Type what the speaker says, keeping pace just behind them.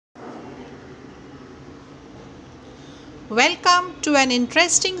Welcome to an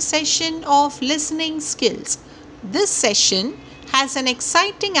interesting session of listening skills. This session has an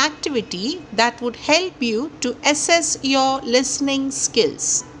exciting activity that would help you to assess your listening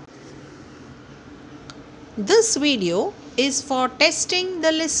skills. This video is for testing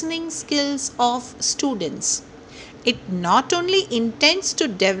the listening skills of students. It not only intends to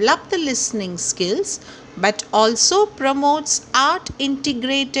develop the listening skills but also promotes art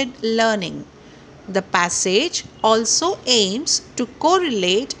integrated learning. The passage also aims to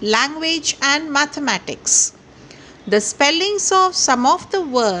correlate language and mathematics. The spellings of some of the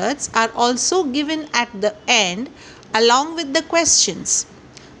words are also given at the end along with the questions.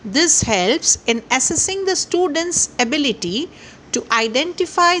 This helps in assessing the student's ability to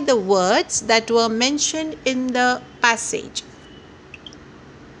identify the words that were mentioned in the passage.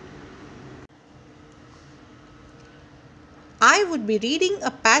 I would be reading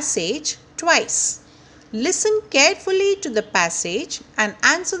a passage twice. Listen carefully to the passage and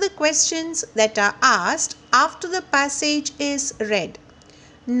answer the questions that are asked after the passage is read.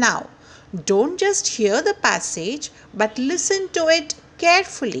 Now, don't just hear the passage but listen to it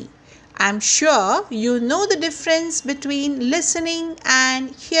carefully. I'm sure you know the difference between listening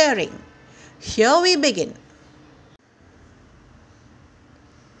and hearing. Here we begin.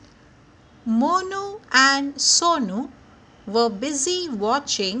 Monu and Sonu were busy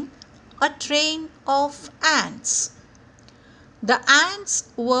watching a train of ants. The ants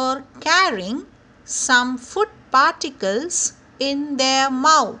were carrying some food particles in their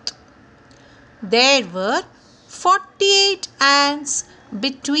mouth. There were 48 ants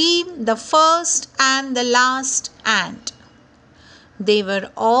between the first and the last ant. They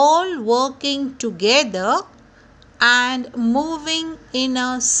were all working together and moving in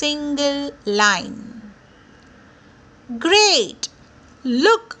a single line. Great!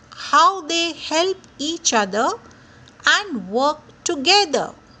 Look how they help each other and work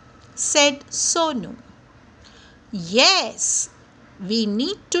together, said Sonu. Yes, we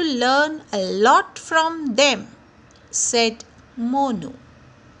need to learn a lot from them, said Monu.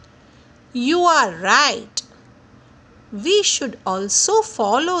 You are right. We should also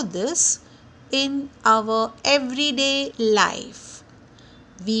follow this in our everyday life.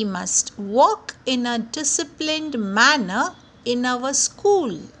 We must walk in a disciplined manner in our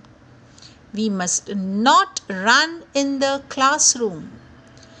school. We must not run in the classroom.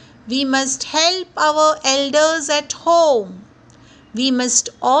 We must help our elders at home. We must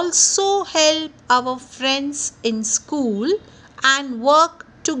also help our friends in school and work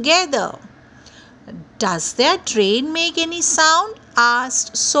together. Does their train make any sound?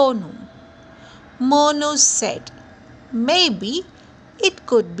 Asked Sonu. Monu said, maybe it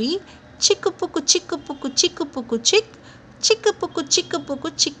could be chickapuku chickapuku chickapuku chick, chickapuku chickapuku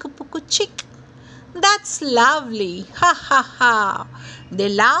chickapuku chick. That's lovely, ha ha ha. They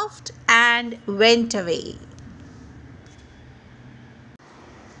laughed and went away.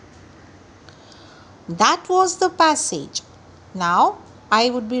 That was the passage. Now I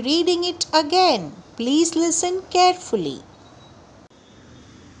would be reading it again. Please listen carefully.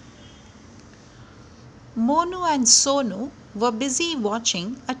 Monu and Sonu were busy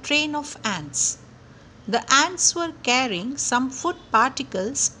watching a train of ants. The ants were carrying some food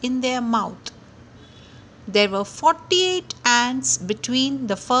particles in their mouth. There were 48 ants between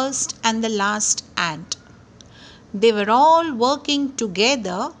the first and the last ant. They were all working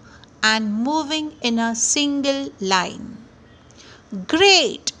together and moving in a single line.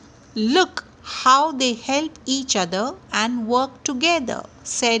 Great! Look how they help each other and work together,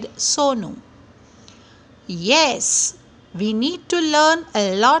 said Sonu. Yes, we need to learn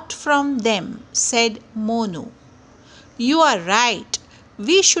a lot from them, said Monu. You are right.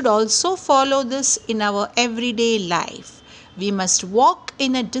 We should also follow this in our everyday life. We must walk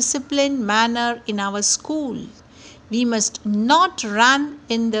in a disciplined manner in our school. We must not run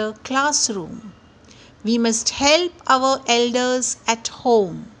in the classroom. We must help our elders at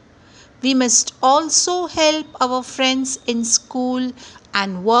home. We must also help our friends in school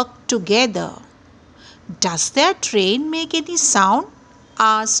and work together. Does their train make any sound?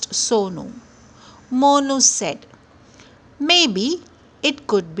 Asked Sonu. Monu said, maybe it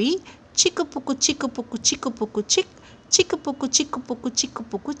could be chickapuku chickapuku chickapuku chick, chickapuku chickapuku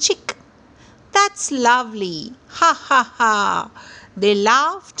chickapuku chick. That's lovely, ha ha ha. They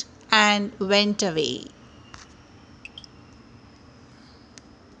laughed and went away.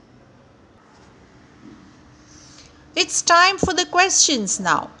 It's time for the questions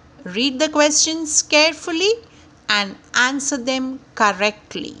now. Read the questions carefully and answer them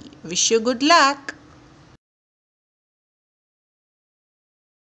correctly. Wish you good luck.